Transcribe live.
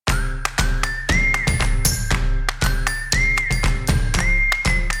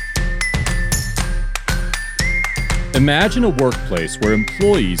Imagine a workplace where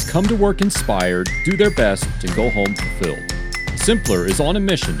employees come to work inspired, do their best, and go home fulfilled. Simpler is on a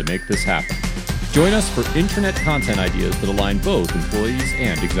mission to make this happen. Join us for intranet content ideas that align both employees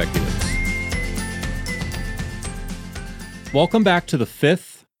and executives. Welcome back to the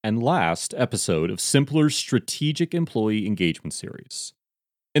fifth and last episode of Simpler's Strategic Employee Engagement Series.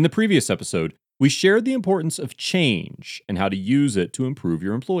 In the previous episode, we shared the importance of change and how to use it to improve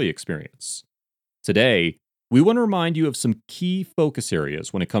your employee experience. Today, we want to remind you of some key focus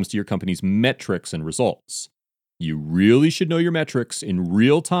areas when it comes to your company's metrics and results. You really should know your metrics in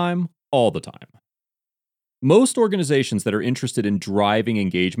real time, all the time. Most organizations that are interested in driving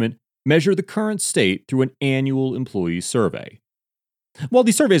engagement measure the current state through an annual employee survey. While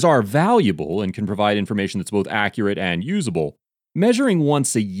these surveys are valuable and can provide information that's both accurate and usable, measuring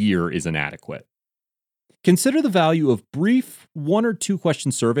once a year is inadequate. Consider the value of brief 1 or 2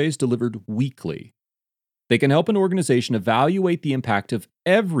 question surveys delivered weekly. They can help an organization evaluate the impact of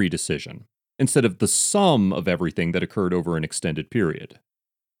every decision instead of the sum of everything that occurred over an extended period.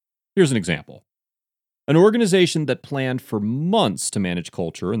 Here's an example. An organization that planned for months to manage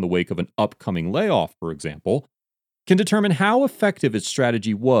culture in the wake of an upcoming layoff, for example, can determine how effective its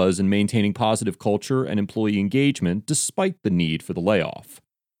strategy was in maintaining positive culture and employee engagement despite the need for the layoff.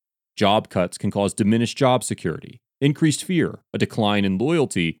 Job cuts can cause diminished job security, increased fear, a decline in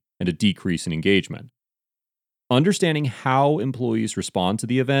loyalty, and a decrease in engagement. Understanding how employees respond to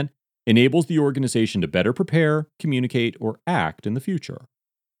the event enables the organization to better prepare, communicate, or act in the future.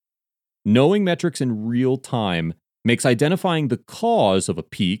 Knowing metrics in real time makes identifying the cause of a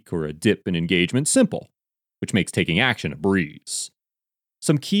peak or a dip in engagement simple, which makes taking action a breeze.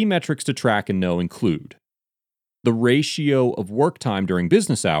 Some key metrics to track and know include the ratio of work time during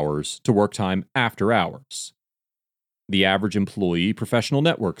business hours to work time after hours, the average employee professional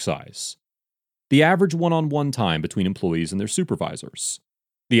network size, the average one-on-one time between employees and their supervisors,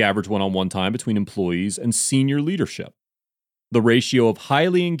 the average one-on-one time between employees and senior leadership, the ratio of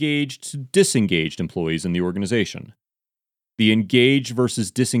highly engaged to disengaged employees in the organization, the engaged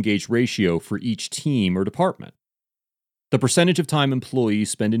versus disengaged ratio for each team or department, the percentage of time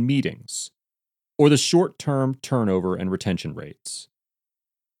employees spend in meetings, or the short-term turnover and retention rates.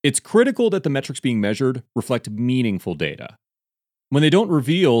 It's critical that the metrics being measured reflect meaningful data. When they don't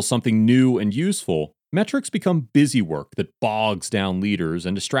reveal something new and useful, metrics become busy work that bogs down leaders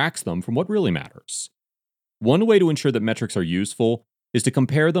and distracts them from what really matters. One way to ensure that metrics are useful is to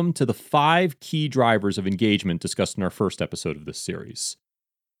compare them to the 5 key drivers of engagement discussed in our first episode of this series.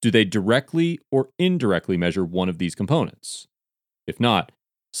 Do they directly or indirectly measure one of these components? If not,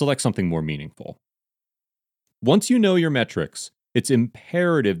 select something more meaningful. Once you know your metrics, it's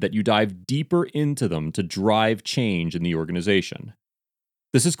imperative that you dive deeper into them to drive change in the organization.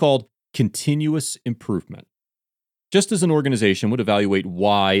 This is called continuous improvement. Just as an organization would evaluate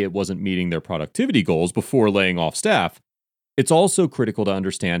why it wasn't meeting their productivity goals before laying off staff, it's also critical to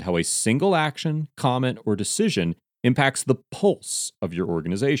understand how a single action, comment, or decision impacts the pulse of your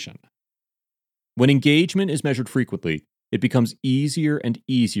organization. When engagement is measured frequently, it becomes easier and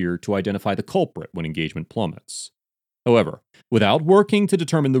easier to identify the culprit when engagement plummets. However, without working to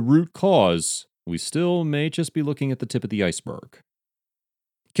determine the root cause, we still may just be looking at the tip of the iceberg.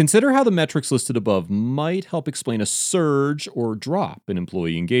 Consider how the metrics listed above might help explain a surge or drop in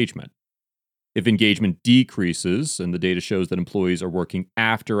employee engagement. If engagement decreases and the data shows that employees are working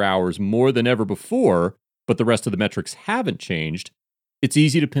after hours more than ever before, but the rest of the metrics haven't changed, it's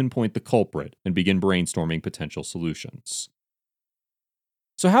easy to pinpoint the culprit and begin brainstorming potential solutions.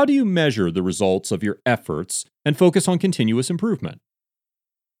 So how do you measure the results of your efforts and focus on continuous improvement?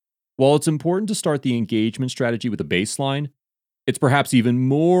 While it's important to start the engagement strategy with a baseline, it's perhaps even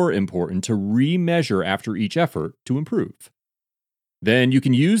more important to remeasure after each effort to improve. Then you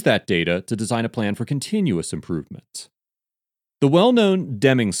can use that data to design a plan for continuous improvement. The well-known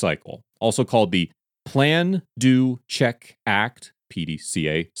Deming cycle, also called the Plan, Do, Check, Act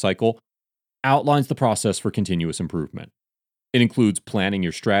 (PDCA) cycle, outlines the process for continuous improvement. It includes planning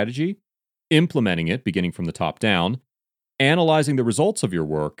your strategy, implementing it beginning from the top down, analyzing the results of your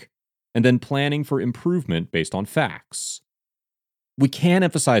work, and then planning for improvement based on facts. We can't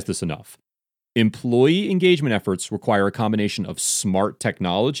emphasize this enough. Employee engagement efforts require a combination of smart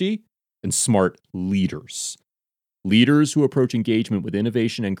technology and smart leaders. Leaders who approach engagement with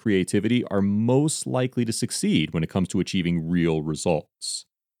innovation and creativity are most likely to succeed when it comes to achieving real results.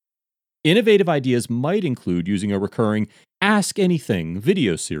 Innovative ideas might include using a recurring Ask Anything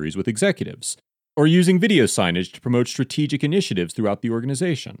video series with executives, or using video signage to promote strategic initiatives throughout the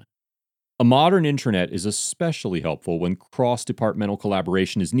organization. A modern intranet is especially helpful when cross-departmental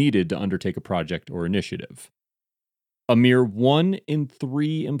collaboration is needed to undertake a project or initiative. A mere 1 in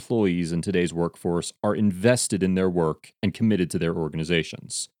 3 employees in today's workforce are invested in their work and committed to their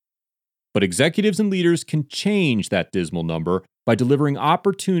organizations. But executives and leaders can change that dismal number by delivering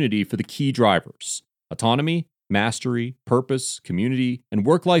opportunity for the key drivers: autonomy, mastery, purpose, community, and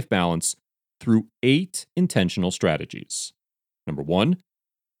work-life balance through 8 intentional strategies. Number 1,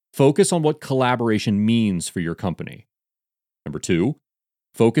 focus on what collaboration means for your company. Number 2,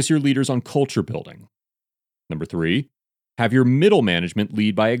 focus your leaders on culture building. Number 3, have your middle management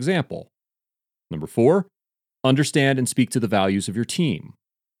lead by example. Number 4, understand and speak to the values of your team.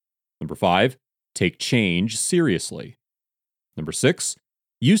 Number 5, take change seriously. Number 6,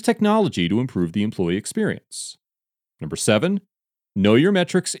 use technology to improve the employee experience. Number 7, know your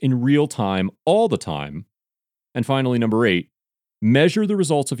metrics in real time all the time. And finally, number 8, measure the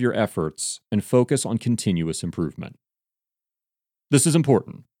results of your efforts and focus on continuous improvement. This is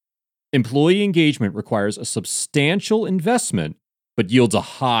important. Employee engagement requires a substantial investment, but yields a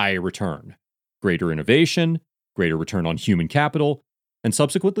high return: greater innovation, greater return on human capital, and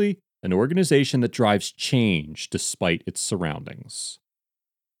subsequently, an organization that drives change despite its surroundings.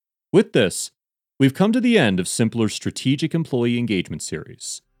 With this, we've come to the end of Simpler's Strategic Employee Engagement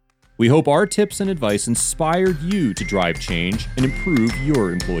Series. We hope our tips and advice inspired you to drive change and improve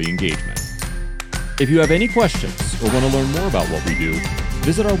your employee engagement. If you have any questions or want to learn more about what we do,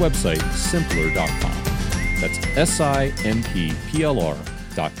 visit our website, simpler.com. That's simpplr.com.